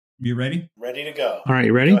You ready? Ready to go. All right,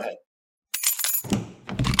 you ready? Go ahead.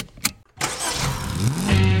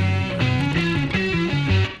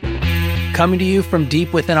 Coming to you from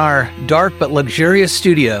deep within our dark but luxurious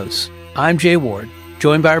studios, I'm Jay Ward,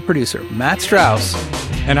 joined by our producer, Matt Strauss.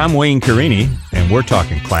 And I'm Wayne Carini, and we're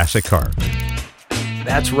talking classic cars.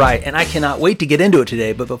 That's right, and I cannot wait to get into it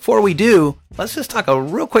today. But before we do, let's just talk a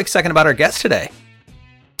real quick second about our guest today.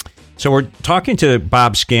 So we're talking to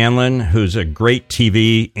Bob Scanlon, who's a great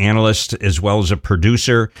TV analyst as well as a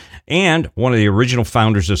producer and one of the original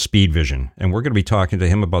founders of Speedvision. And we're going to be talking to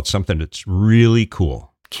him about something that's really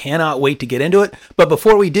cool. Cannot wait to get into it. But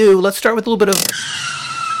before we do, let's start with a little bit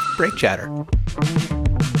of brake chatter.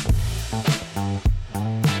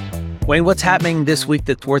 Wayne, what's happening this week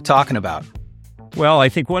that's worth talking about? Well, I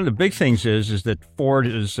think one of the big things is that Ford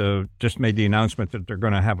has just made the announcement that they're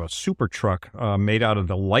going to have a super truck made out of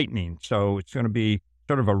the Lightning. So it's going to be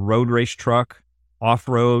sort of a road race truck,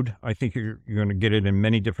 off-road. I think you're going to get it in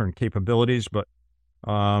many different capabilities. But,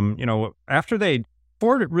 after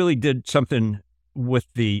Ford really did something with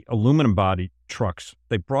the aluminum body trucks.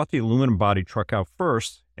 They brought the aluminum body truck out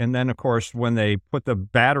first. And then, of course, when they put the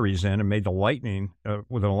batteries in and made the Lightning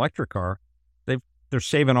with an electric car, they're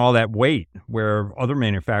saving all that weight, where other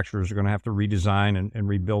manufacturers are going to have to redesign and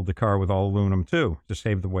rebuild the car with all aluminum too to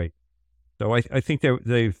save the weight. So I think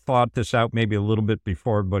they thought this out maybe a little bit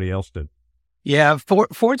before everybody else did. Yeah,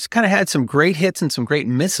 Ford's kind of had some great hits and some great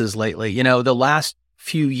misses lately. You know, the last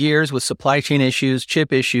few years with supply chain issues,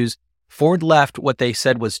 chip issues, Ford left what they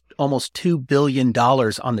said was almost $2 billion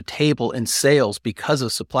on the table in sales because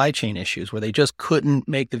of supply chain issues, where they just couldn't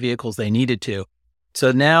make the vehicles they needed to.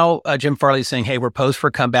 So now Jim Farley's saying, hey, we're posed for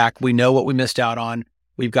a comeback. We know what we missed out on.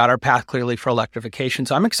 We've got our path clearly for electrification.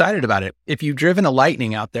 So I'm excited about it. If you've driven a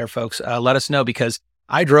Lightning out there, folks, let us know, because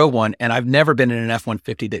I drove one and I've never been in an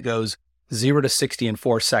F-150 that goes 0 to 60 in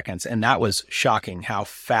 4 seconds. And that was shocking how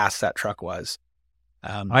fast that truck was.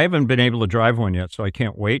 I haven't been able to drive one yet, so I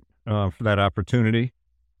can't wait for that opportunity.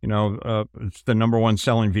 It's the number one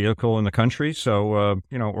selling vehicle in the country. So,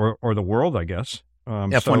 or the world, I guess.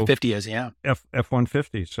 F-150 is, yeah.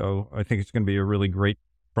 F-150. So I think it's going to be a really great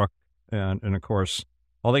truck. And of course,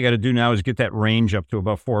 all they got to do now is get that range up to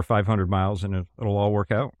about 400 or 500 miles, and it'll all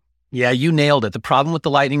work out. Yeah, you nailed it. The problem with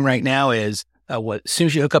the Lightning right now is as soon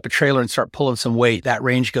as you hook up a trailer and start pulling some weight, that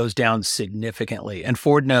range goes down significantly. And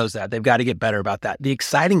Ford knows that. They've got to get better about that. The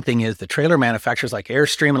exciting thing is the trailer manufacturers like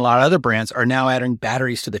Airstream and a lot of other brands are now adding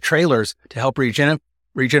batteries to the trailers to help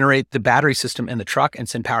regenerate the battery system in the truck and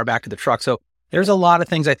send power back to the truck. So there's a lot of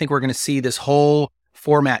things I think we're going to see this whole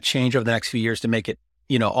format change over the next few years to make it,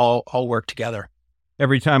 all work together.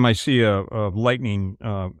 Every time I see a Lightning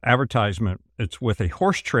advertisement, it's with a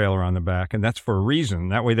horse trailer on the back, and that's for a reason.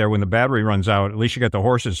 That way there, when the battery runs out, at least you got the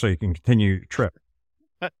horses so you can continue your trip.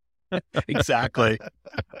 Exactly.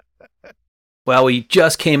 Well, we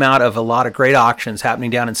just came out of a lot of great auctions happening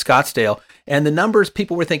down in Scottsdale, and the numbers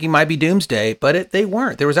people were thinking might be doomsday, but they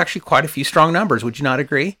weren't. There was actually quite a few strong numbers. Would you not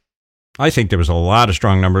agree? I think there was a lot of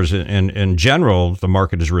strong numbers. In general, the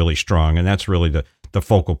market is really strong, and that's really the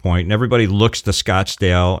focal point. And everybody looks to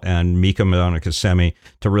Scottsdale and Mika Kissimmee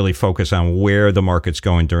to really focus on where the market's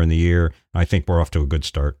going during the year. I think we're off to a good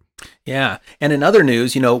start. Yeah. And in other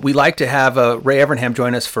news, we like to have Ray Evernham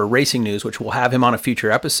join us for racing news, which we'll have him on a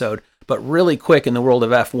future episode. But really quick, in the world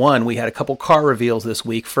of F1, we had a couple car reveals this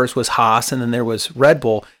week. First was Haas, and then there was Red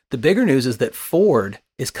Bull. The bigger news is that Ford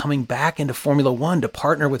is coming back into Formula One to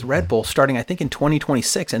partner with Red Bull starting, I think, in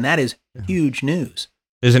 2026. And that is huge news.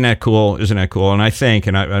 Isn't that cool? And I think,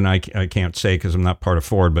 and I can't say because I'm not part of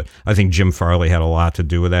Ford, but I think Jim Farley had a lot to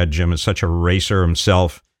do with that. Jim is such a racer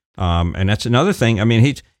himself. And that's another thing. I mean,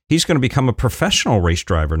 he's going to become a professional race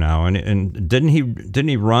driver now. And didn't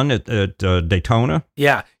he run at Daytona?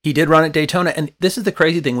 Yeah, he did run at Daytona. And this is the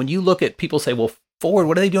crazy thing. When you look at people say, well, Ford,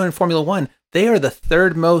 what are they doing in Formula One? They are the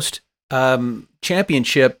third most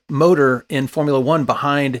championship motor in Formula One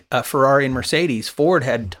behind Ferrari and Mercedes. Ford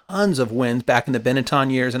had tons of wins back in the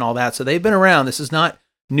Benetton years and all that. So they've been around. This is not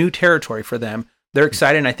new territory for them. They're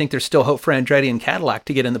excited. And I think there's still hope for Andretti and Cadillac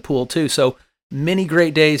to get in the pool too. So many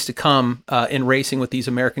great days to come in racing with these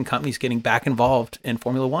American companies getting back involved in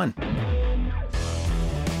Formula One.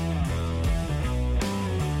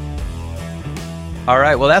 All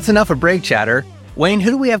right. Well, that's enough of brake chatter. Wayne,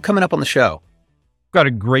 who do we have coming up on the show? Got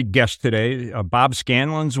a great guest today. Bob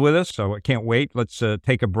Scanlon's with us, so I can't wait. Let's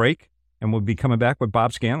take a break, and we'll be coming back with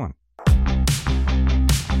Bob Scanlon.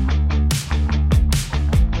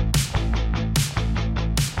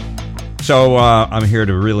 So I'm here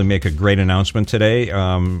to really make a great announcement today.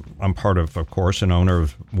 I'm part of course, an owner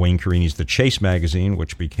of Wayne Carini's The Chase magazine,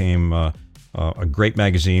 which became a great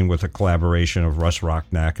magazine with a collaboration of Russ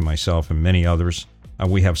Rocknack and myself and many others.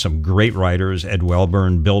 We have some great writers, Ed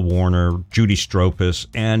Welburn, Bill Warner, Judy Stropus,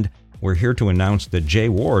 and we're here to announce that Jay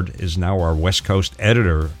Ward is now our West Coast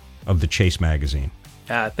editor of the Chase magazine.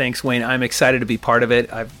 Thanks, Wayne. I'm excited to be part of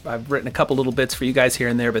it. I've written a couple little bits for you guys here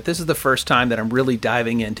and there, but this is the first time that I'm really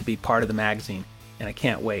diving in to be part of the magazine, and I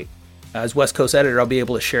can't wait. As West Coast editor, I'll be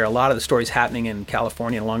able to share a lot of the stories happening in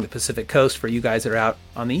California and along the Pacific Coast for you guys that are out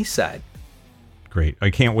on the east side. Great. I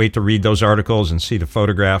can't wait to read those articles and see the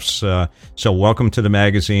photographs. So welcome to the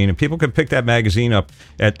magazine. And people can pick that magazine up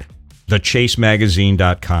at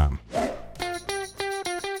thechasemagazine.com.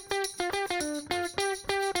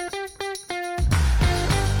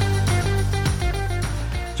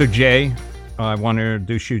 So, Jay, I want to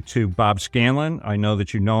introduce you to Bob Scanlon. I know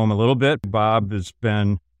that you know him a little bit. Bob has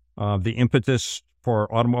been the impetus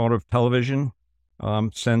for automotive television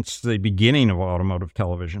since the beginning of automotive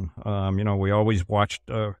television. We always watched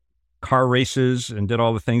car races and did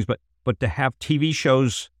all the things, but to have TV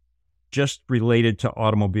shows just related to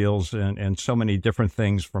automobiles and so many different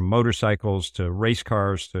things, from motorcycles to race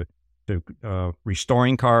cars to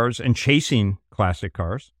restoring cars and chasing classic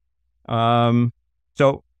cars.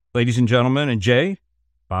 So, ladies and gentlemen, and Jay,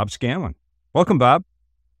 Bob Scanlon. Welcome, Bob.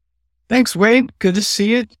 Thanks, Wayne. Good to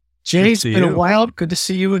see you. Jay, it's been a while. Good to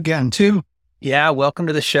see you again, too. Yeah, welcome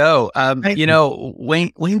to the show.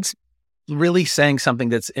 Wayne's really saying something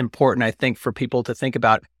that's important, I think, for people to think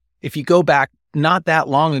about. If you go back not that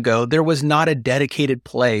long ago, there was not a dedicated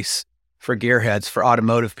place for gearheads, for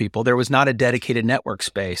automotive people. There was not a dedicated network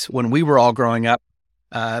space. When we were all growing up,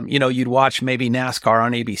 you'd watch maybe NASCAR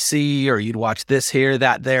on ABC, or you'd watch this here,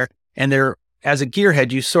 that there. And there, as a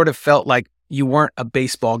gearhead, you sort of felt like you weren't a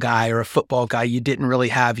baseball guy or a football guy. You didn't really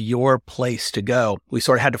have your place to go. We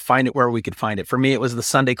sort of had to find it where we could find it. For me, it was the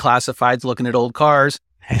Sunday classifieds, looking at old cars,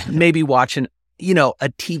 maybe watching, a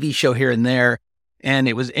TV show here and there. And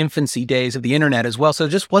it was infancy days of the internet as well. So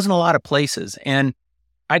there just wasn't a lot of places. And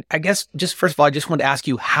I guess just first of all, I just wanted to ask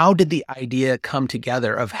you, how did the idea come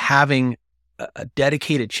together of having a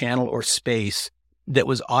dedicated channel or space that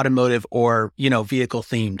was automotive or, vehicle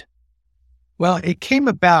themed? Well, it came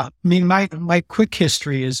about, my quick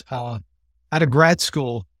history is out of grad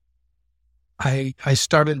school, I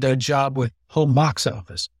started a job with Home Box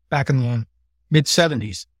Office back in the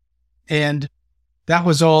mid-'70s. And that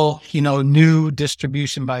was all, new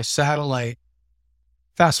distribution by satellite.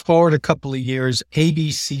 Fast forward a couple of years,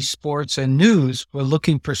 ABC Sports and News were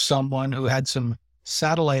looking for someone who had some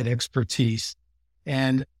satellite expertise.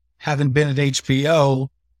 And having been at HBO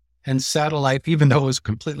and satellite, even though it was a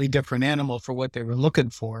completely different animal for what they were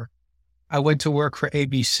looking for, I went to work for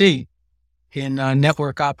ABC in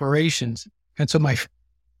network operations. And so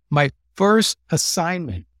my first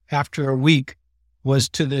assignment after a week was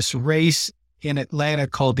to this race in Atlanta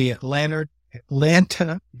called the Atlanta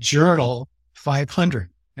Journal 500.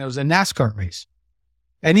 It was a NASCAR race.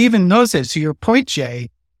 And even those days, to your point,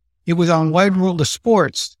 Jay, it was on Wide World of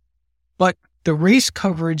Sports, but the race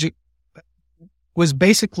coverage was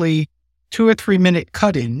basically 2 or 3 minute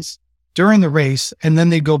cut-ins during the race, and then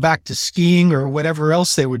they'd go back to skiing or whatever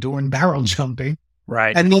else they were doing, barrel jumping.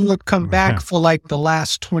 Right. And then would come back for like the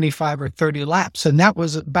last 25 or 30 laps. And that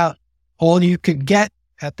was about all you could get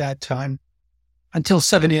at that time until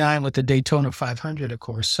 79 with the Daytona 500, of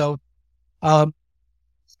course. So a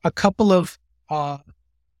couple of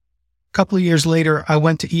years later, I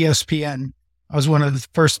went to ESPN. I was one of the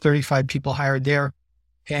first 35 people hired there,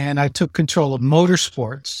 and I took control of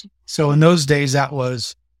motorsports. So in those days, that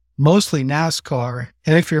was mostly NASCAR.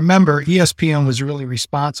 And if you remember, ESPN was really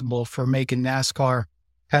responsible for making NASCAR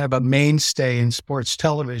kind of a mainstay in sports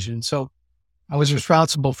television. So I was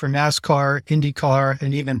responsible for NASCAR, IndyCar,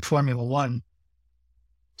 and even Formula One.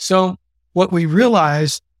 So what we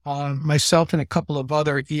realized, myself and a couple of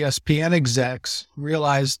other ESPN execs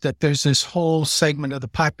realized that there's this whole segment of the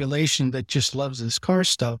population that just loves this car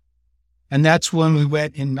stuff. And that's when we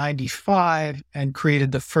went in 95 and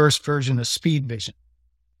created the first version of Speedvision,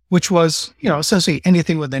 which was, essentially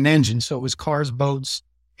anything with an engine. So it was cars, boats,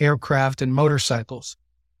 aircraft, and motorcycles.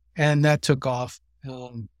 And that took off.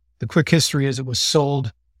 The quick history is it was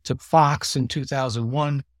sold to Fox in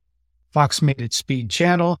 2001. Fox made it Speed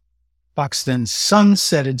Channel. Fox then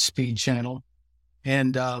sunsetted Speed Channel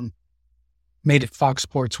and made it Fox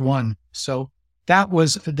Sports 1. So that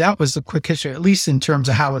was the quick history, at least in terms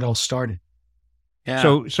of how it all started.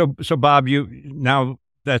 Yeah. So Bob, now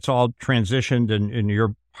that's all transitioned and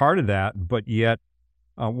you're part of that, but yet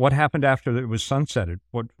what happened after it was sunsetted?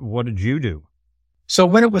 What did you do? So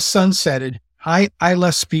when it was sunsetted, I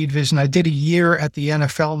left Speedvision. I did a year at the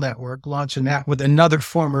NFL Network, launching that with another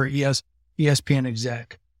former ESPN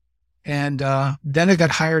exec. And then I got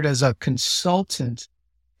hired as a consultant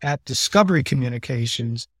at Discovery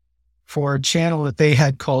Communications for a channel that they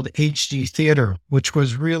had called HD Theater, which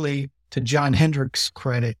was really, to John Hendrick's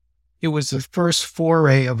credit, it was the first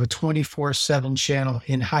foray of a 24/7 channel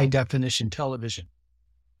in high definition television.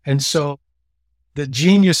 And so the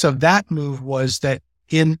genius of that move was that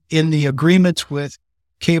in the agreements with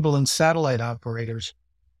cable and satellite operators,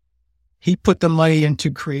 he put the money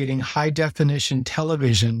into creating high definition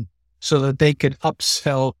television so that they could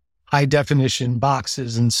upsell high definition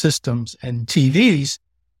boxes and systems and TVs.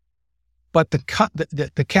 But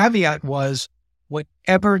the caveat was,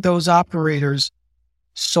 whatever those operators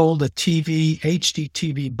sold a TV, HD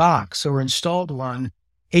TV box or installed one,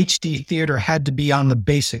 HD Theater had to be on the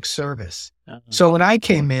basic service. So when I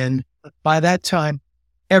came in, by that time,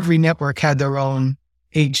 every network had their own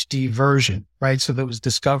HD version, right? So there was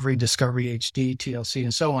Discovery HD, TLC,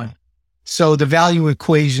 and so on. So the value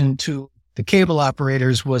equation to the cable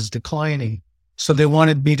operators was declining. So they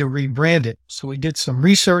wanted me to rebrand it. So we did some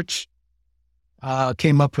research,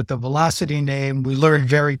 came up with the Velocity name. We learned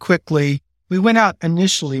very quickly. We went out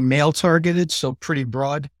initially male targeted, so pretty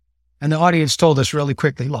broad. And the audience told us really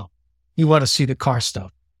quickly, look, you want to see the car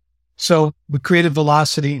stuff. So we created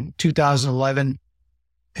Velocity in 2011.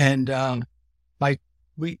 And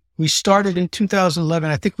we started in 2011.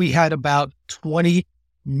 I think we had about 20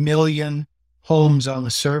 million homes on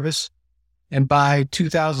the service. And by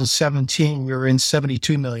 2017, we were in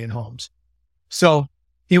 72 million homes. So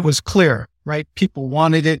it was clear, right? People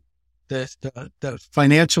wanted it. The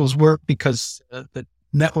financials worked because the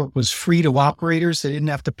network was free to operators. They didn't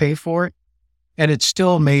have to pay for it. And it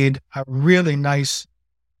still made a really nice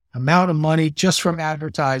amount of money just from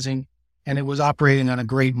advertising. And it was operating on a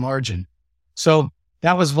great margin. So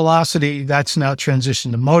that was Velocity. That's now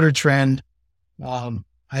transitioned to Motor Trend.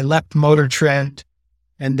 I left Motor Trend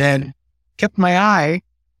and then kept my eye,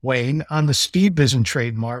 Wayne, on the Speedvision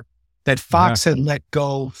trademark that Fox had let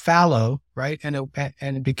go fallow, right? And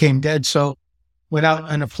it became dead. So went out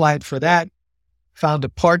and applied for that, found a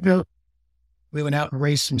partner. We went out and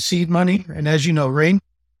raised some seed money. And as you know, Ray,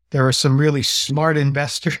 there are some really smart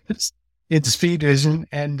investors in Speedvision.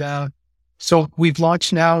 And so we've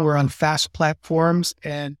launched now. We're on fast platforms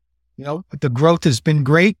and, the growth has been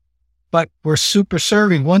great, but we're super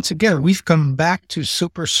serving. Once again, we've come back to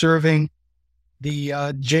super serving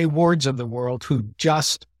the Jay Wards of the world who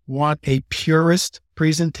just want a purist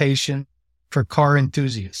presentation for car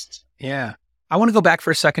enthusiasts. Yeah. I want to go back for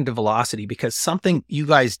a second to Velocity because something you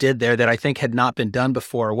guys did there that I think had not been done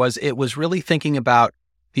before was it was really thinking about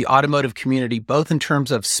the automotive community, both in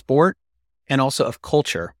terms of sport and also of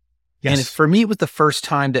culture. Yes. And for me, it was the first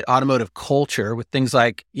time that automotive culture with things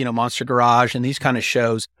like, Monster Garage and these kind of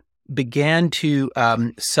shows began to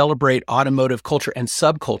celebrate automotive culture and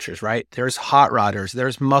subcultures, right? There's hot rodders,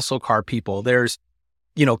 there's muscle car people, there's,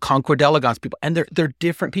 Concours d'Elegance people, and they're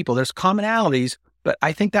different people. There's commonalities, but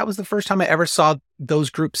I think that was the first time I ever saw those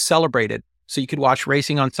groups celebrated. So you could watch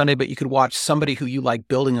racing on Sunday, but you could watch somebody who you like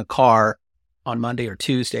building a car on Monday or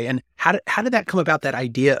Tuesday. And how did that come about, that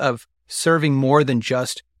idea of serving more than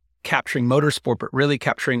just capturing motorsport, but really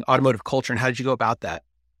capturing automotive culture? And how did you go about that?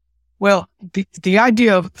 Well, the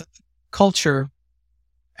idea of culture,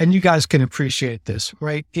 and you guys can appreciate this,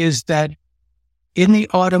 right, is that in the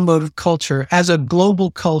automotive culture, as a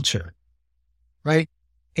global culture, right,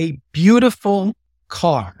 a beautiful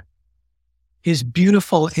car is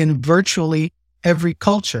beautiful in virtually every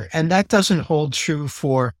culture. And that doesn't hold true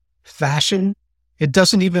for fashion. It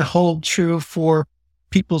doesn't even hold true for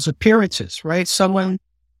people's appearances, right? Someone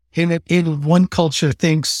in one culture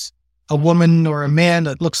thinks a woman or a man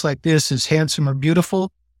that looks like this is handsome or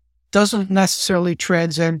beautiful, doesn't necessarily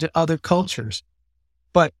transcend to other cultures.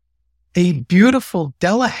 But a beautiful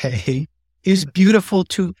Delahaye is beautiful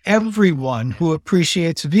to everyone who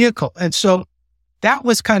appreciates a vehicle. And so that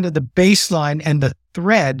was kind of the baseline and the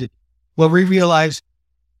thread where we realized,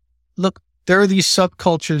 look, there are these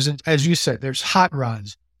subcultures. And as you said, there's hot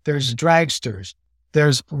rods, there's dragsters,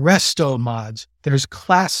 there's resto mods, there's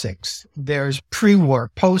classics, there's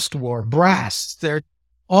pre-war, post-war, brass, there,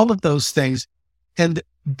 all of those things. And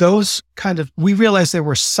those we realized there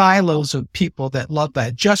were silos of people that love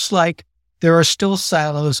that, just like there are still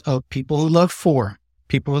silos of people who love Ford,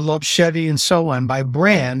 people who love Chevy and so on by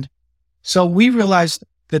brand. So we realized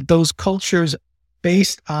that those cultures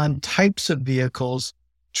based on types of vehicles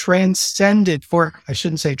transcended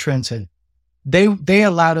they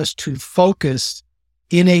allowed us to focus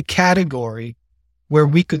in a category where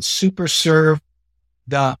we could super serve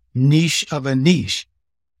the niche of a niche.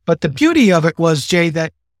 But the beauty of it was, Jay,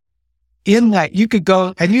 that in that you could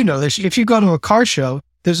go, and you know this, if you go to a car show,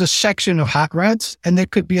 there's a section of hot rods and there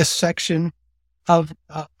could be a section of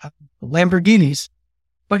Lamborghinis,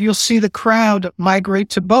 but you'll see the crowd migrate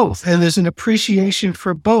to both. And there's an appreciation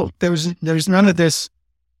for both. There's none of this,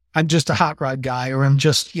 I'm just a hot rod guy, or I'm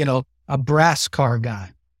just, a brass car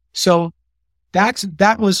guy. So that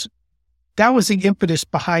was the impetus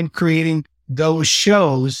behind creating those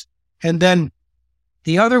shows. And then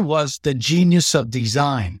the other was the genius of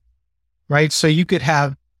design, right? So you could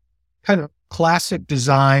have kind of classic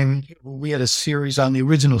design. We had a series on the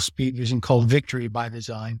original Speedvision called Victory by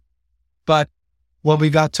Design. But when we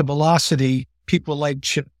got to Velocity, people like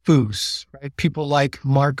Chip Foose, right? People like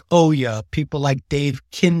Mark Oya, people like Dave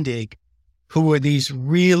Kindig, who were these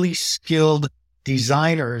really skilled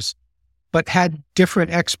designers, but had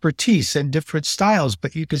different expertise and different styles,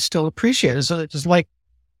 but you could still appreciate it. So it's like,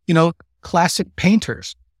 classic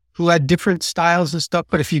painters who had different styles and stuff.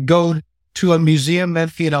 But if you go to a museum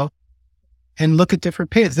and look at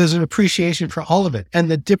different painters, there's an appreciation for all of it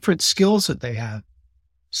and the different skills that they have.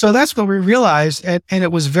 So that's what we realized. And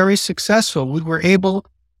it was very successful. We were able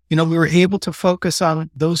to focus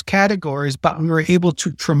on those categories, but we were able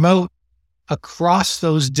to promote across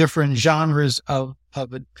those different genres of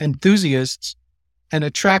enthusiasts and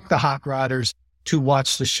attract the hot rodders to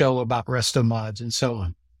watch the show about resto mods and so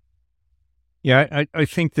on. Yeah, I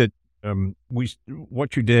think that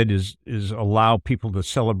what you did is allow people to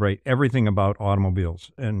celebrate everything about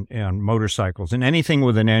automobiles and motorcycles and anything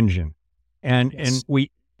with an engine,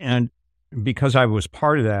 and because I was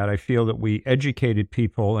part of that, I feel that we educated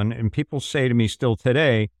people, and people say to me still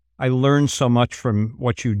today, I learned so much from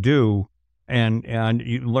what you do, and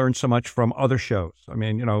you learn so much from other shows. I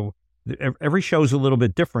mean, every show is a little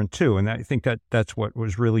bit different too. And I think that's what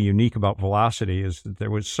was really unique about Velocity, is that there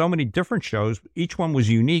was so many different shows. Each one was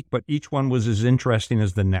unique, but each one was as interesting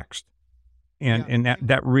as the next. And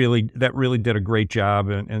that really did a great job.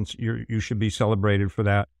 And you should be celebrated for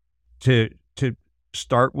that. To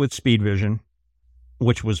start with Speedvision,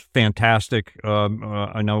 which was fantastic.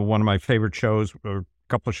 I know one of my favorite shows, or a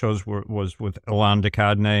couple of shows was with Alain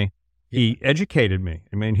Decadene. He educated me.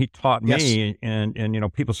 I mean, he taught me,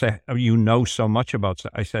 and people say, oh, you know so much about.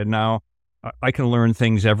 I said, now I can learn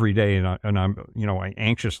things every day, and I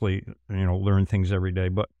anxiously learn things every day.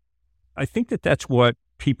 But I think that's what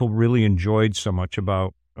people really enjoyed so much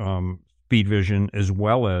about Speedvision as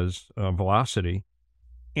well as Velocity,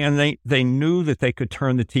 and they knew that they could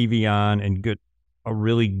turn the TV on and get a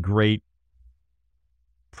really great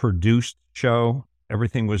produced show.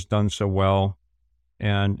 Everything was done so well.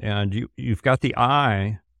 And you've got the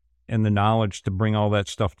eye and the knowledge to bring all that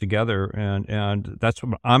stuff together. And that's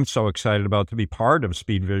what I'm so excited about, to be part of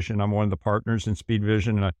Speedvision. I'm one of the partners in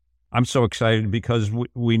Speedvision. And I'm so excited because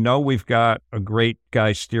we know we've got a great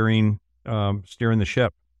guy steering the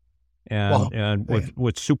ship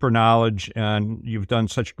with super knowledge. And you've done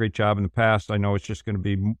such a great job in the past. I know it's just going to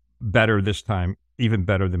be better this time, even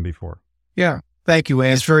better than before. Yeah. Thank you,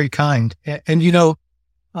 Wayne. It's very kind. And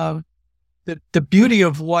the beauty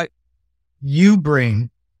of what you bring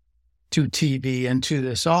to TV and to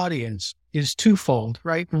this audience is twofold,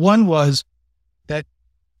 right? One was that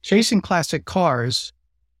Chasing Classic Cars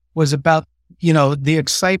was about, the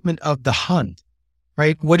excitement of the hunt,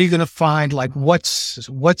 right? What are you going to find? Like what's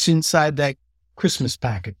inside that Christmas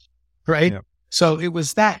package, right? Yep. So it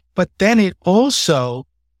was that, but then it also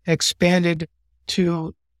expanded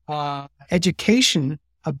to education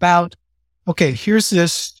about, okay, here's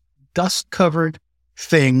this dust-covered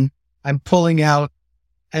thing I'm pulling out,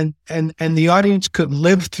 and the audience could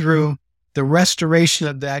live through the restoration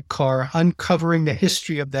of that car, uncovering the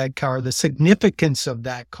history of that car, the significance of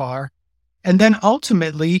that car, and then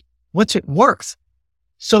ultimately, what's it worth?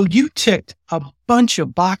 So you ticked a bunch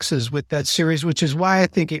of boxes with that series, which is why I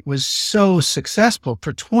think it was so successful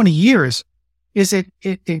for 20 years, is it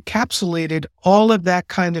encapsulated all of that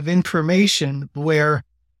kind of information where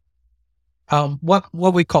what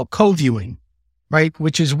we call co-viewing, right?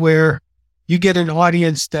 Which is where you get an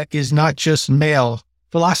audience that is not just male.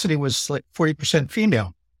 Velocity was like 40%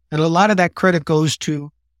 female. And a lot of that credit goes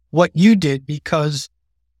to what you did, because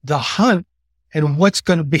the hunt and what's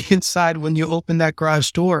going to be inside when you open that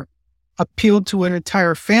garage door appealed to an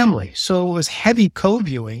entire family. So it was heavy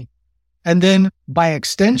co-viewing. And then by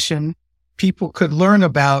extension, people could learn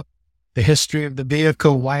about the history of the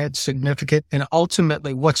vehicle, why it's significant, and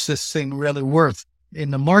ultimately, what's this thing really worth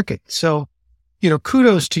in the market? So,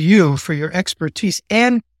 kudos to you for your expertise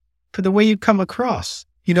and for the way you come across.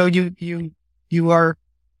 You are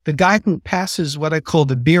the guy who passes what I call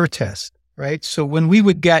the beer test, right? So when we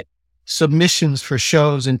would get submissions for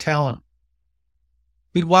shows and talent,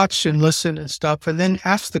 we'd watch and listen and stuff, and then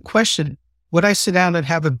ask the question, would I sit down and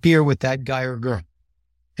have a beer with that guy or girl?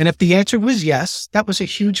 And if the answer was yes, that was a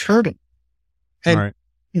huge hurdle. And, Right.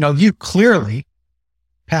 You clearly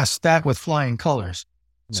passed that with flying colors.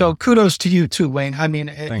 Yeah. So kudos to you too, Wayne. I mean,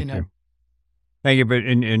 Thank you. Thank you. But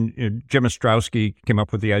Jim Ostrowski came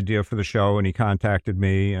up with the idea for the show, and he contacted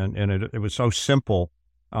me, and it was so simple.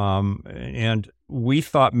 And we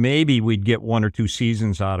thought maybe we'd get 1 or 2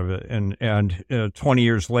 seasons out of it. And 20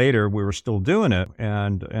 years later, we were still doing it.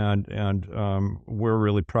 And we're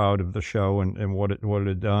really proud of the show and what it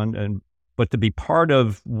had done. But to be part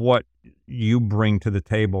of what you bring to the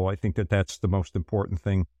table, I think that's the most important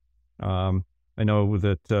thing. I know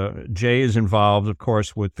that Jay is involved, of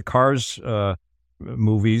course, with the Cars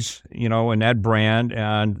movies, and that brand,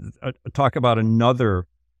 and talk about another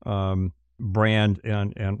brand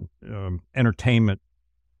and entertainment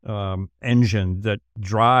engine that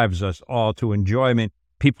drives us all to enjoy. I mean,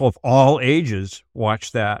 people of all ages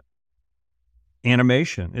watch that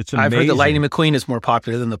animation. It's amazing. I've heard the Lightning McQueen is more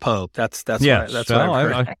popular than the Pope. That's yes. what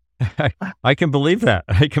I've heard. I can believe that.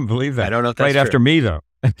 I can believe that. I don't know if that's right true. After me, though.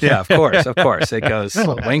 Yeah, of course. It goes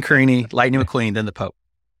Wayne Carini, Lightning McQueen, then the Pope.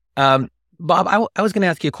 Bob, I was going to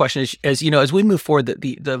ask you a question. As we move forward,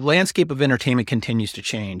 the landscape of entertainment continues to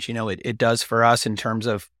change. It does for us in terms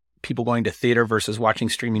of people going to theater versus watching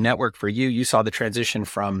streaming network. For you saw the transition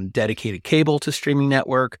from dedicated cable to streaming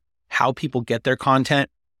network, how people get their content.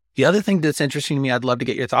 The other thing that's interesting to me, I'd love to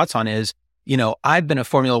get your thoughts on is, I've been a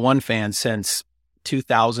Formula One fan since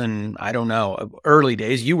 2000, I don't know, early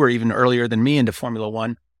days. You were even earlier than me into Formula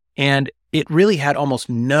One. And it really had almost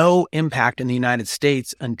no impact in the United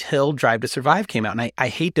States until Drive to Survive came out. And I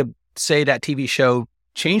hate to say that TV show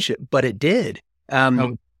changed it, but it did.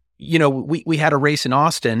 We had a race in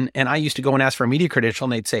Austin, and I used to go and ask for a media credential,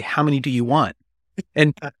 and they'd say, "How many do you want?"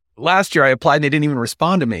 And last year I applied, and they didn't even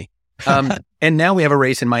respond to me. And now we have a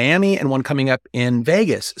race in Miami and one coming up in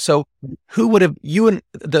Vegas. So who would have,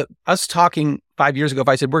 us talking 5 years ago, if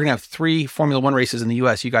I said, we're going to have 3 Formula One races in the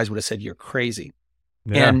US, you guys would have said, you're crazy.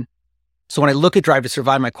 Yeah. And so when I look at Drive to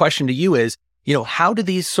Survive, my question to you is, how do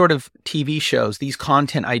these sort of TV shows, these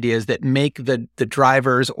content ideas that make the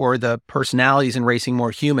drivers or the personalities in racing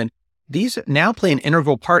more human, these now play an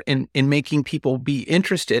integral part in making people be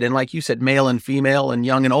interested. And like you said, male and female and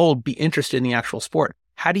young and old, be interested in the actual sport.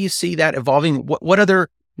 How do you see that evolving? What other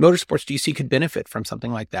motorsports do you see could benefit from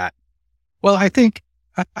something like that? Well, I think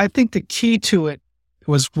the key to it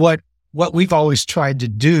was what we've always tried to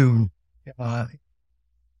do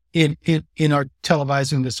in our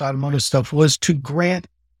televising this automotive stuff was to grant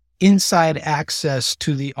inside access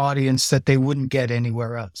to the audience that they wouldn't get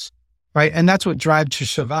anywhere else, right? And that's what Drive to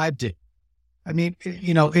Survive did. I mean,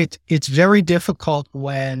 it's very difficult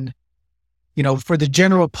when, for the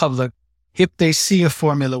general public, if they see a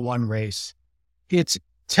Formula One race,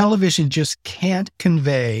 television just can't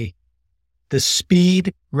convey the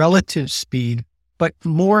speed, relative speed, but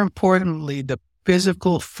more importantly, the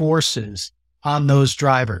physical forces on those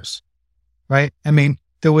drivers, right? I mean,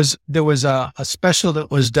 there was a special that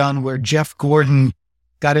was done where Jeff Gordon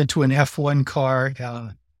got into an F1 car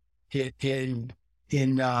in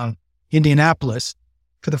Indianapolis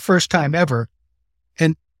for the first time ever.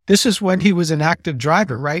 And this is when he was an active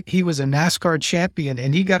driver, right? He was a NASCAR champion,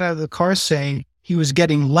 and he got out of the car saying he was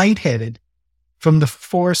getting lightheaded from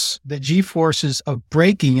the G-forces of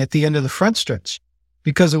braking at the end of the front stretch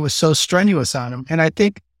because it was so strenuous on him. And I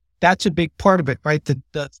think that's a big part of it, right?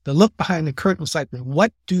 The look behind the curtain was like,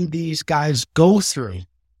 what do these guys go through?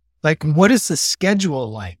 Like, what is the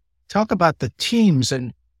schedule like? Talk about the teams,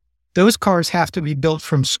 and those cars have to be built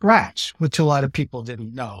from scratch, which a lot of people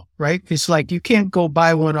didn't know, right? It's like, you can't go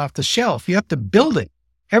buy one off the shelf. You have to build it,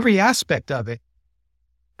 every aspect of it.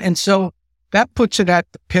 And so that puts it at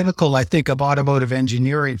the pinnacle, I think, of automotive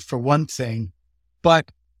engineering for one thing. But,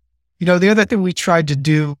 the other thing we tried to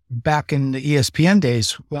do back in the ESPN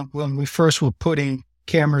days, when we first were putting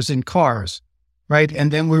cameras in cars, right? And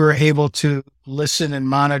then we were able to listen and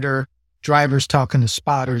monitor drivers talking to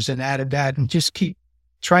spotters, and added that, and just keep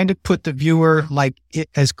trying to put the viewer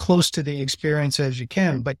as close to the experience as you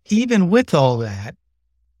can. But even with all that,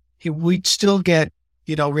 we'd still get,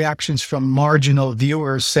 reactions from marginal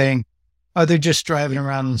viewers saying, oh, they're just driving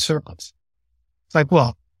around in circles. It's like,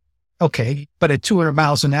 well, okay, but at 200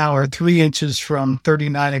 miles an hour, 3 inches from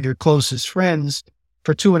 39 of your closest friends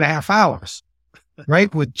for 2.5 hours,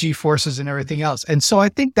 right? With G-forces and everything else. And so I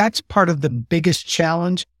think that's part of the biggest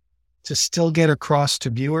challenge to still get across to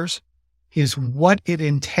viewers, is what it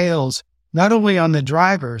entails, not only on the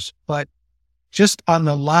drivers, but just on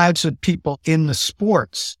the lives of people in the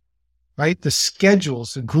sports, right? The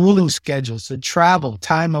schedules, the grueling schedules, the travel,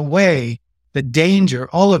 time away, the danger,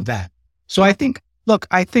 all of that. So I think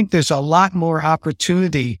there's a lot more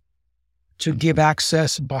opportunity to give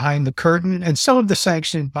access behind the curtain. And some of the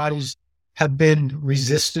sanctioning bodies have been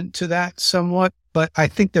resistant to that somewhat, but I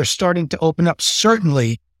think they're starting to open up.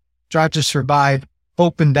 Certainly, Drive to Survive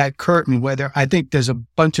opened that curtain, whether I think there's a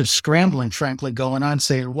bunch of scrambling, frankly, going on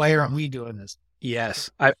saying, why aren't we doing this? Yes.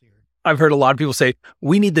 I've heard a lot of people say,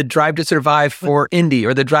 we need the Drive to Survive for Indy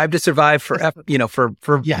or the Drive to Survive for,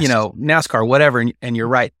 for Yes. NASCAR, whatever. And you're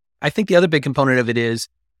right. I think the other big component of it is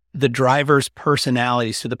the drivers'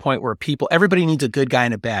 personalities to the point where everybody needs a good guy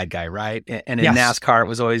and a bad guy, right? And in NASCAR, it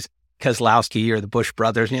was always Keselowski or the Busch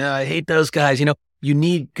brothers. I hate those guys. You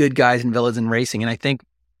need good guys and villains in racing. And I think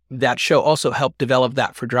that show also helped develop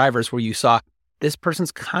that for drivers, where you saw this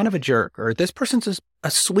person's kind of a jerk, or this person's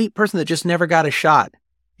a sweet person that just never got a shot,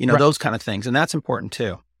 right. Those kind of things. And that's important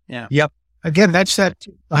too. Yeah. Yep. Again, that's that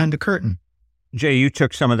behind the curtain. Jay, you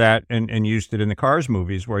took some of that and used it in the Cars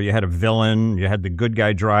movies, where you had a villain, you had the good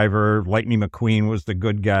guy driver. Lightning McQueen was the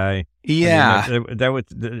good guy. Yeah. I mean,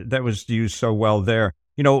 that was used so well there.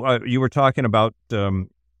 You were talking about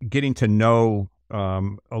getting to know a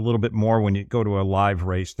little bit more when you go to a live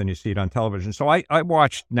race than you see it on television. So I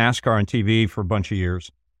watched NASCAR on TV for a bunch of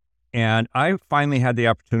years, and I finally had the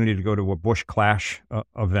opportunity to go to a Busch Clash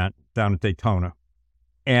event down at Daytona.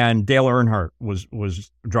 And Dale Earnhardt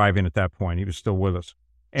was driving at that point. He was still with us.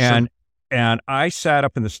 And I sat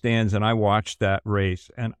up in the stands and I watched that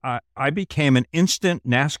race, and I became an instant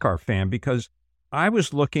NASCAR fan, because I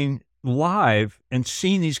was looking live and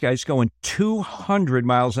seeing these guys going 200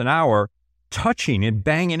 miles an hour, touching and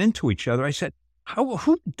banging into each other. I said,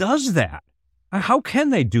 who does that? How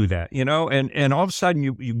can they do that? And all of a sudden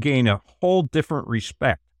you gain a whole different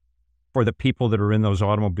respect for the people that are in those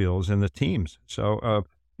automobiles and the teams. So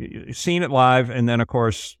seeing it live, and then of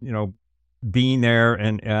course, being there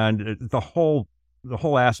and the whole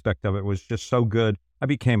aspect of it was just so good. I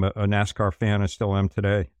became a NASCAR fan. I still am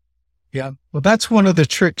today. Yeah. Well, that's one of the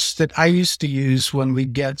tricks that I used to use when we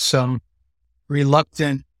get some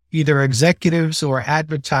reluctant either executives or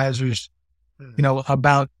advertisers,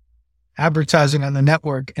 about advertising on the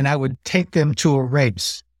network. And I would take them to a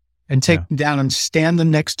race and take them down and stand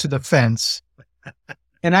them next to the fence.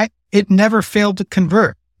 And it never failed to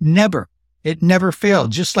convert. Never. It never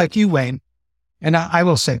failed. Just like you, Wayne. And I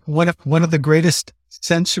will say one of the greatest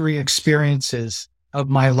sensory experiences of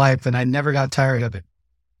my life, and I never got tired of it,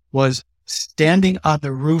 was standing on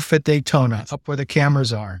the roof at Daytona, up where the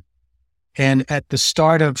cameras are. And at the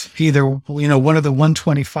start of either, one of the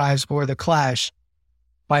 125s or the Clash,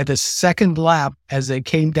 by the second lap, as they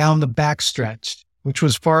came down the backstretch, which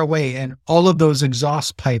was far away, and all of those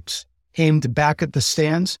exhaust pipes aimed back at the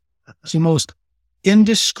stands, it's the most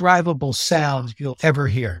indescribable sound you'll ever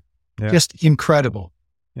hear. Yeah. Just incredible.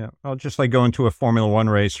 Yeah. Well, just like going to a Formula One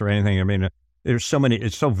race or anything. I mean, there's so many,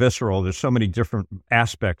 it's so visceral. There's so many different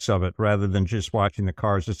aspects of it rather than just watching the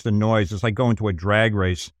cars. It's the noise. It's like going to a drag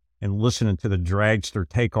race and listening to the dragster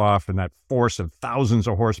take off, and that force of thousands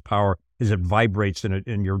of horsepower as it vibrates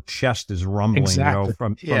and your chest is rumbling,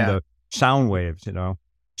 from the sound waves,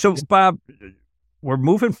 So Bob, we're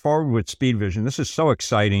moving forward with Speedvision. This is so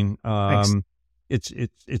exciting.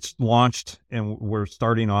 It's launched and we're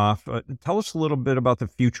starting off. Tell us a little bit about the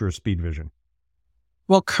future of Speedvision.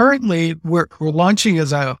 Well, currently we're launching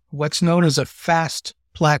as what's known as a FAST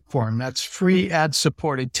platform. That's free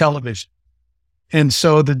ad-supported television. And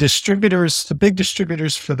so the big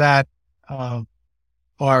distributors for that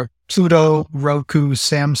are Pluto, Roku,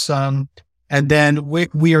 Samsung. And then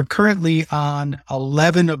we are currently on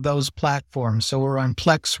 11 of those platforms. So we're on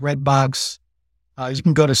Plex, Redbox. You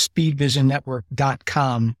can go to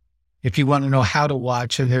speedvisionnetwork.com if you want to know how to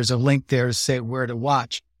watch. And there's a link there to say where to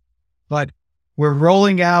watch. But we're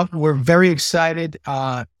rolling out. We're very excited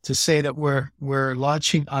to say that we're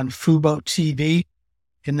launching on Fubo TV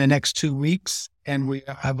in the next 2 weeks. And we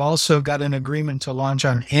have also got an agreement to launch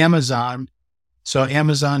on Amazon. So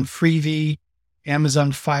Amazon Freevee,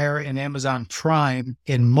 Amazon Fire, and Amazon Prime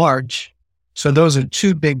in March. So those are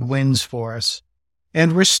two big wins for us.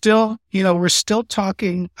 And we're still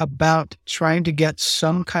talking about trying to get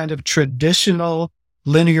some kind of traditional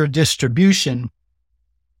linear distribution,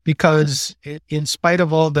 because in spite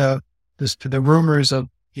of all the rumors of,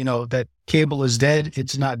 that cable is dead,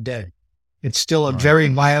 it's not dead. It's still a very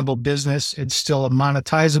viable business. It's still a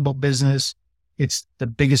monetizable business. It's the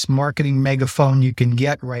biggest marketing megaphone you can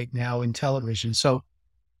get right now in television. So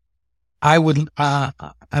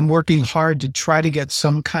I'm working hard to try to get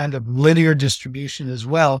some kind of linear distribution as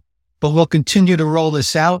well, but we'll continue to roll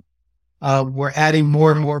this out. We're adding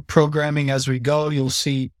more and more programming as we go. You'll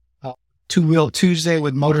see Two Wheel Tuesday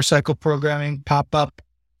with motorcycle programming pop up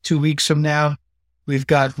 2 weeks from now. We've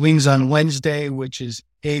got Wings on Wednesday, which is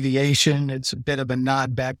aviation. It's a bit of a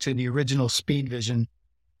nod back to the original Speedvision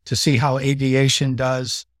to see how aviation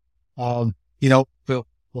does. We'll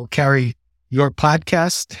carry your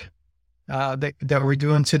podcast that we're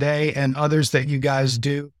doing today and others that you guys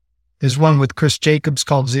do. There's one with Chris Jacobs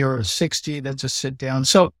called 0 to 60. That's a sit down.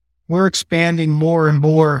 So we're expanding more and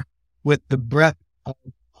more with the breadth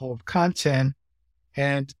of content.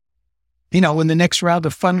 And, when the next round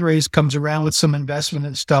of fundraise comes around with some investment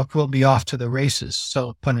and stuff, we'll be off to the races.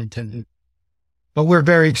 So pun intended. But we're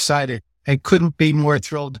very excited. I couldn't be more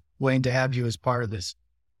thrilled, Wayne, to have you as part of this.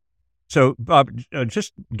 So, Bob,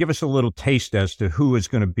 just give us a little taste as to who is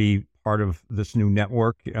going to be part of this new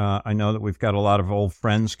network. I know that we've got a lot of old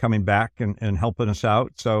friends coming back and helping us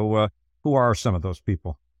out. So who are some of those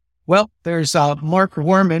people? Well, there's Mark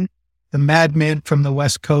Warman, the madman from the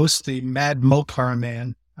West Coast, the Mad Mopar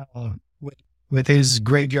Man, with his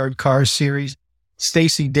Graveyard Car series.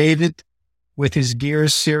 Stacy David with his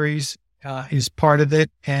Gears series is part of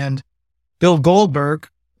it. And Bill Goldberg,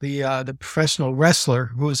 the professional wrestler,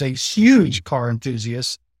 who is a huge car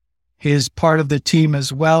enthusiast, is part of the team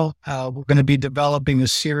as well. We're going to be developing a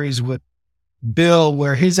series with Bill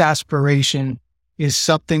where his aspiration is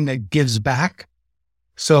something that gives back.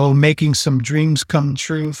 So making some dreams come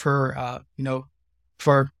true for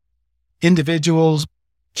individuals,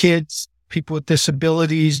 kids, people with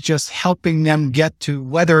disabilities, just helping them get to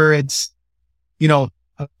whether it's,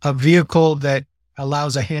 a vehicle that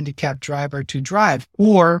allows a handicapped driver to drive,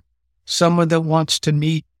 or someone that wants to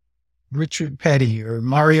meet Richard Petty or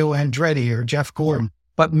Mario Andretti or Jeff Gordon,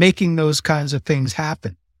 but making those kinds of things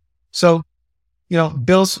happen. So,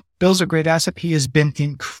 Bill's a great asset. He has been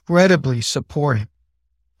incredibly supportive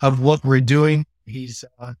of what we're doing. He's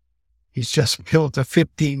just built a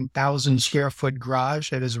 15,000 square foot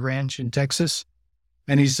garage at his ranch in Texas.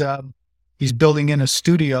 And he's building in a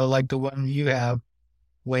studio like the one you have,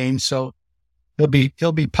 Wayne. So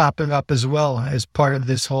he'll be popping up as well as part of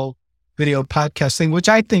this whole video podcast thing, which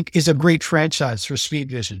I think is a great franchise for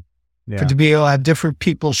Speedvision. Yeah. To be able to have different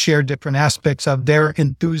people share different aspects of their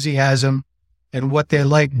enthusiasm and what they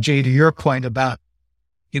like. Jay, to your point about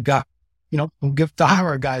we'll give the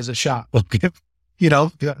horror guys a shot. We'll give,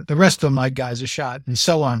 the rest of my guys a shot and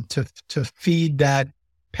so on to feed that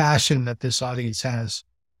passion that this audience has.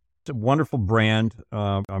 It's a wonderful brand.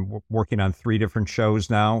 I'm working on 3 different shows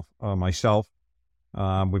now myself.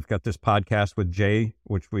 We've got this podcast with Jay,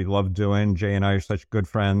 which we love doing. Jay and I are such good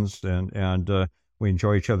friends, and we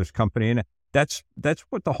enjoy each other's company. And that's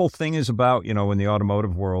what the whole thing is about, in the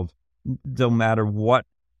automotive world. No matter what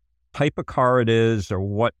type of car it is or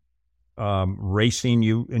what racing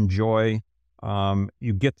you enjoy,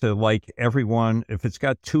 you get to like everyone. If it's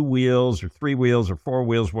got 2 wheels or 3 wheels or 4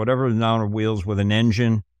 wheels, whatever the number of wheels with an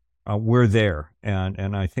engine, we're there.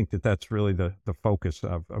 And I think that's really the focus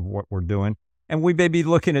of what we're doing. And we may be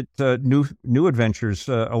looking at new adventures,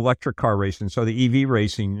 electric car racing. So the EV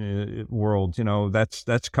racing world,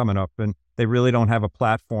 that's coming up, and they really don't have a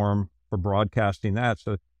platform for broadcasting that.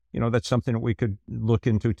 So, that's something that we could look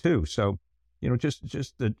into too. So,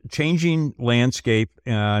 just the changing landscape,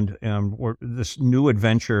 and this new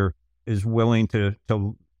adventure is willing to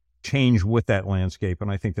change with that landscape.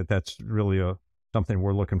 And I think that's really something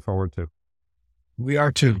we're looking forward to. We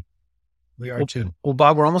are too. Well,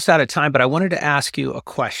 Bob, we're almost out of time, but I wanted to ask you a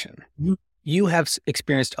question. You have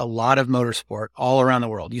experienced a lot of motorsport all around the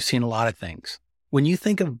world. You've seen a lot of things. When you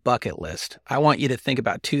think of bucket list, I want you to think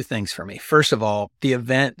about 2 things for me. First of all, the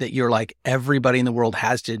event that you're like, everybody in the world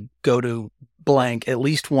has to go to blank at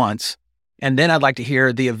least once. And then I'd like to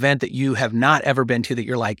hear the event that you have not ever been to that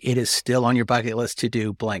you're like, it is still on your bucket list to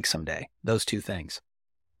do blank someday. Those 2 things.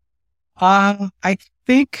 I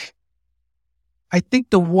think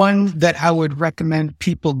the one that I would recommend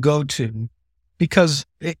people go to, because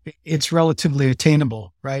it's relatively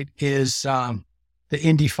attainable, right, is the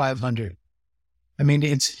Indy 500. I mean,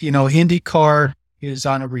 it's, IndyCar is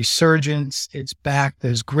on a resurgence. It's back.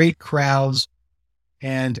 There's great crowds.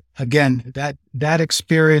 And again, that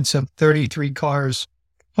experience of 33 cars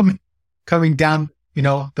coming down,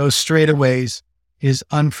 those straightaways is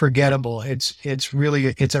unforgettable. It's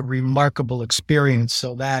really a remarkable experience.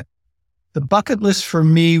 So that the bucket list for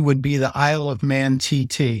me would be the Isle of Man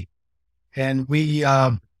TT. And we've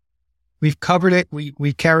covered it.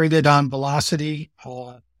 We carried it on Velocity.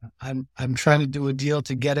 I'm trying to do a deal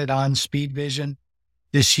to get it on Speedvision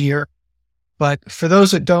this year. But for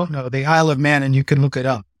those that don't know, the Isle of Man, and you can look it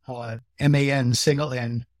up, MAN, single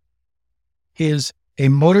N, is a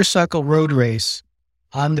motorcycle road race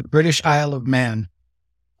on the British Isle of Man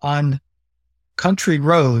on country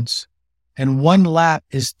roads, and one lap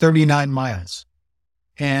is 39 miles.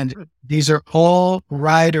 And these are all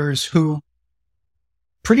riders who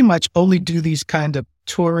pretty much only do these kind of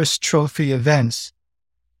tourist trophy events.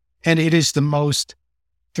 And it is the most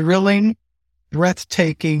thrilling,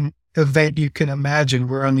 breathtaking event you can imagine.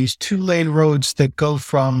 We're on these 2-lane roads that go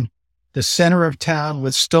from the center of town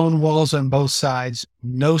with stone walls on both sides,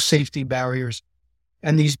 no safety barriers.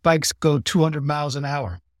 And these bikes go 200 miles an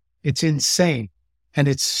hour. It's insane. And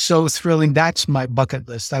it's so thrilling. That's my bucket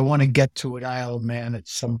list. I want to get to an Isle of Man at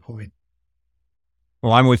some point.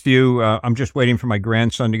 Well, I'm with you. I'm just waiting for my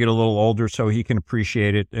grandson to get a little older so he can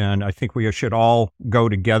appreciate it. And I think we should all go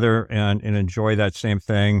together and enjoy that same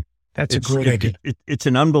thing. That's a great idea. It's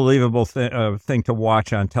an unbelievable thing to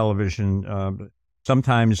watch on television.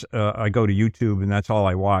 Sometimes I go to YouTube and that's all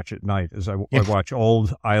I watch at night is I watch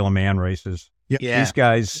old Isle of Man races. Yeah. These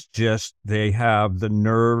guys they have the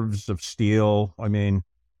nerves of steel. I mean,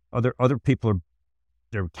 other people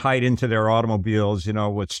they're tied into their automobiles,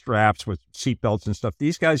 with straps, with seatbelts and stuff.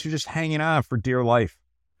 These guys are just hanging on for dear life.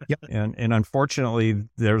 Yep. And unfortunately,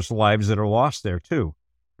 there's lives that are lost there too.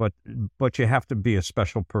 But you have to be a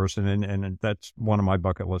special person, and that's one of my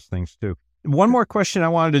bucket list things too. One more question I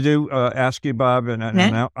wanted to ask you, Bob,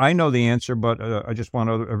 and I know the answer, but I just want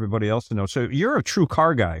everybody else to know. So you're a true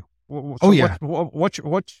car guy. So yeah. What's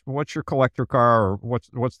your collector car, or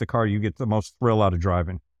what's the car you get the most thrill out of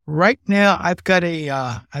driving? Right now, I've got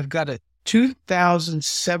a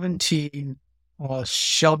 2017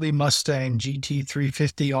 Shelby Mustang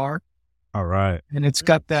GT350R. All right, and it's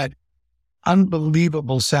got that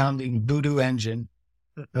unbelievable sounding Voodoo engine,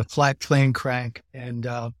 a flat plane crank, and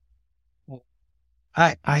I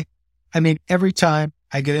mean, every time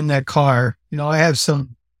I get in that car, I have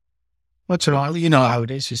some. What's wrong? You know how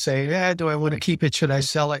it is. You say, do I want to keep it? Should I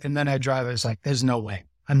sell it? And then I drive it. It's like, there's no way.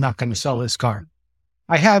 I'm not going to sell this car.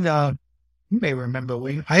 I had, you may remember,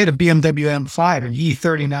 I had a BMW M5, an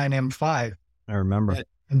E39 M5. I remember.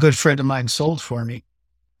 A good friend of mine sold for me.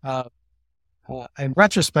 In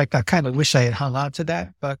retrospect, I kind of wish I had hung on to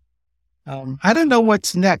that, but I don't know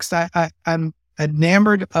what's next. I'm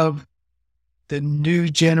enamored of the new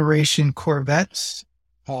generation Corvettes,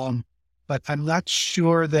 but I'm not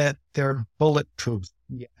sure that they're bulletproof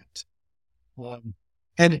yet.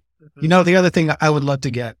 And the other thing I would love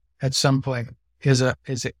to get at some point is a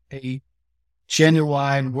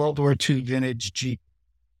genuine World War II vintage Jeep,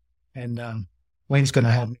 and Wayne's going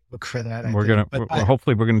to help me look for that.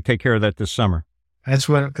 Hopefully we're going to take care of that this summer. That's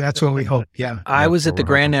what we hope. Yeah. I was at the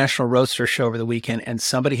Grand National Roadster Show over the weekend, and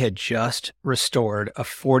somebody had just restored a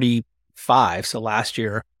 45, so last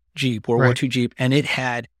year, Jeep, World War II Jeep, and it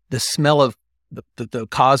had the smell of the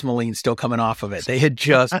Cosmoline still coming off of it. They had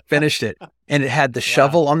just finished it, and it had the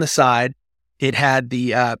shovel on the side. It had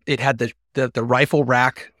the rifle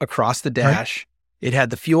rack across the dash. Right. It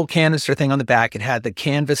had the fuel canister thing on the back. It had the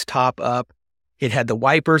canvas top up. It had the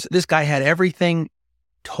wipers. This guy had everything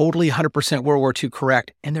totally 100% World War II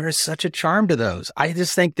correct. And there is such a charm to those. I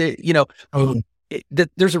just think that,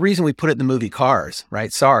 there's a reason we put it in the movie Cars,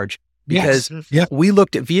 right? Sarge, because we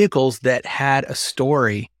looked at vehicles that had a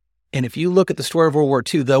story. And if you look at the story of World War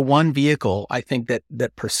II, the one vehicle I think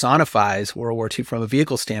that personifies World War II from a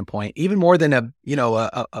vehicle standpoint, even more than a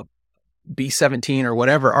B-17 or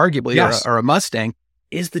whatever, arguably, or a Mustang,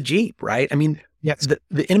 is the Jeep, right? I mean,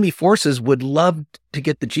 the enemy forces would love to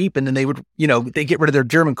get the Jeep, and then they would, they get rid of their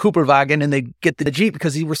German Cooperwagen and they get the Jeep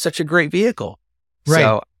because he was such a great vehicle. Right.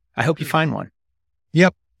 So I hope you find one.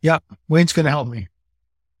 Yep. Wayne's going to help me.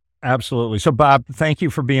 Absolutely. So, Bob, thank you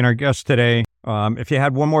for being our guest today. If you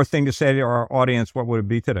had one more thing to say to our audience, what would it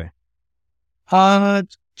be today?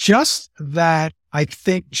 Just that I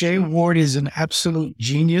think Jay Ward is an absolute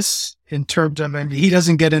genius in terms of, he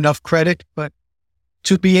doesn't get enough credit, but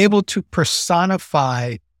to be able to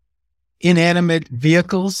personify inanimate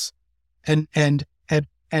vehicles and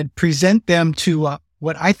present them to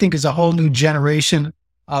what I think is a whole new generation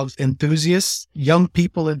of enthusiasts, young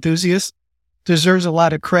people enthusiasts, deserves a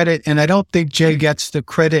lot of credit. And I don't think Jay gets the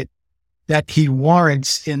credit that he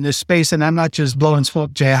warrants in this space. And I'm not just blowing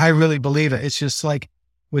smoke, Jay. I really believe it. It's just like,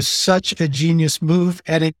 was such a genius move,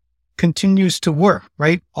 and it continues to work,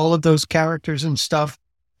 right? All of those characters and stuff,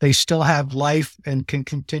 they still have life and can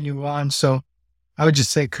continue on. So I would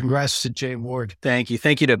just say congrats to Jay Ward. Thank you.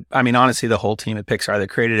 Thank you to, honestly, the whole team at Pixar that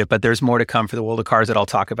created it, but there's more to come for the world of cars that I'll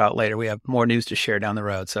talk about later. We have more news to share down the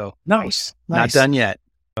road. So nice. Not done yet.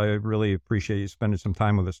 I really appreciate you spending some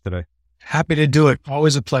time with us today. Happy to do it.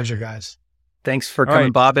 Always a pleasure, guys. Thanks for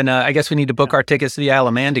coming, Bob. And I guess we need to book our tickets to the Isle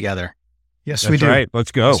of Man together. Yes, That's we do. right.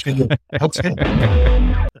 Let's go. Yes, we do. Okay.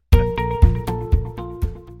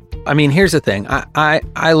 I mean, here's the thing.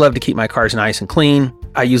 I love to keep my cars nice and clean.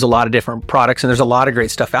 I use a lot of different products, and there's a lot of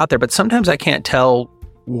great stuff out there, but sometimes I can't tell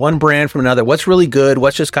one brand from another. What's really good?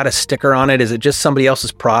 What's just got a sticker on it? Is it just somebody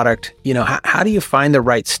else's product? You know, how do you find the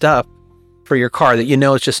right stuff for your car that you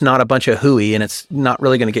know it's just not a bunch of hooey and it's not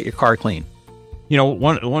really going to get your car clean? You know,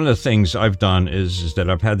 one of the things I've done is that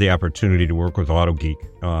I've had the opportunity to work with AutoGeek.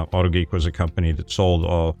 AutoGeek was a company that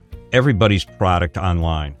sold everybody's product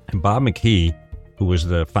online. And Bob McKee, who was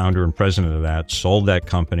the founder and president of that, sold that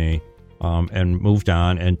company and moved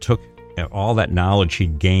on and took all that knowledge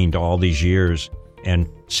he'd gained all these years and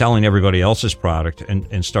selling everybody else's product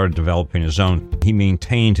and started developing his own. He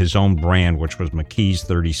maintained his own brand, which was McKee's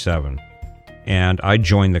 37. And I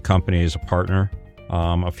joined the company as a partner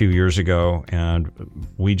a few years ago, and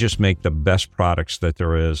we just make the best products that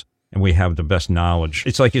there is, and we have the best knowledge.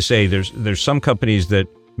 It's like you say, there's some companies that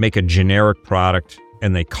make a generic product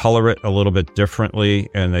and they color it a little bit differently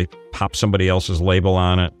and they pop somebody else's label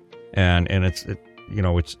on it, and it's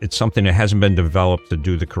something that hasn't been developed to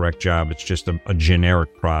do the correct job. It's just a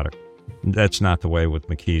generic product. That's not the way with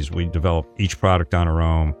McKee's. We develop each product on our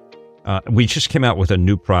own. We just came out with a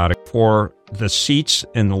new product for the seats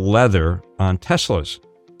and leather on Teslas.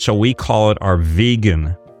 So we call it our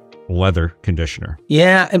vegan leather conditioner.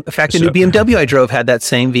 Yeah. In fact, the new BMW I drove had that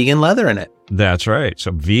same vegan leather in it. That's right.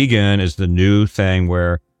 So vegan is the new thing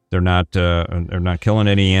where they're not killing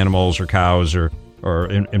any animals or cows or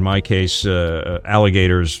in my case,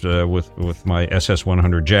 alligators with my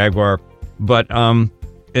SS100 Jaguar. But and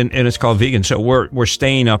it's called vegan. So we're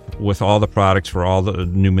staying up with all the products for all the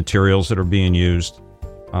new materials that are being used.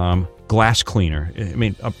 Glass cleaner. I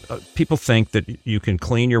mean, people think that you can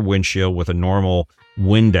clean your windshield with a normal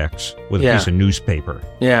Windex with a piece of newspaper.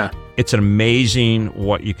 Yeah. It's amazing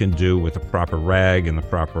what you can do with the proper rag and the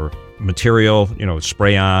proper material,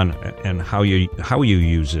 spray on, and how you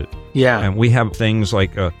use it. Yeah. And we have things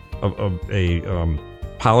like a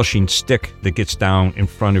polishing stick that gets down in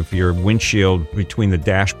front of your windshield between the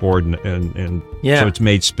dashboard and so it's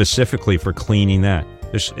made specifically for cleaning that.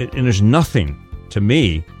 There's nothing to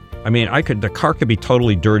me. I mean, the car could be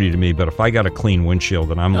totally dirty to me, but if I got a clean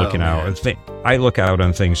windshield and I'm looking out, I look out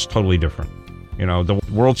on things totally different. The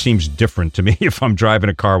world seems different to me if I'm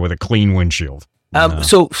driving a car with a clean windshield.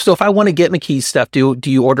 So if I want to get McKee's stuff, do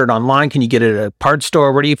you order it online? Can you get it at a parts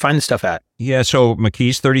store? Where do you find the stuff at? Yeah, so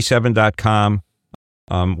McKees37.com.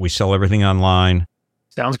 We sell everything online.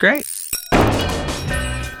 Sounds great.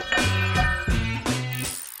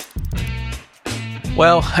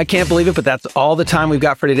 Well, I can't believe it, but that's all the time we've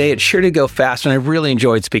got for today. It sure did go fast, and I really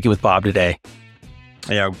enjoyed speaking with Bob today.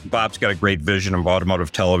 Yeah, Bob's got a great vision of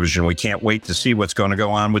automotive television. We can't wait to see what's going to go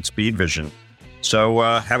on with Speedvision. So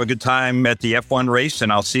have a good time at the F1 race,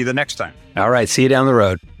 and I'll see you the next time. All right, see you down the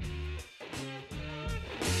road.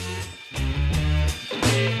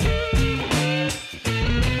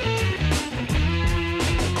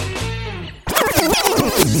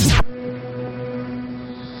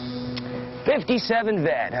 '57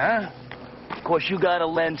 vet, huh? Of course, you got a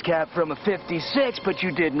lens cap from a '56, but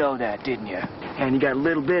you did know that, didn't you? And you got a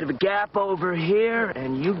little bit of a gap over here,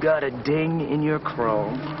 and you got a ding in your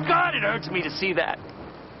chrome. God, it hurts me to see that.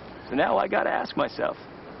 So now I gotta ask myself,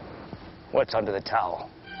 what's under the towel?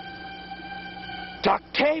 Duct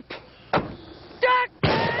tape? Duct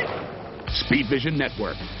tape! Speedvision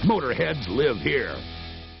Network. Motorheads live here.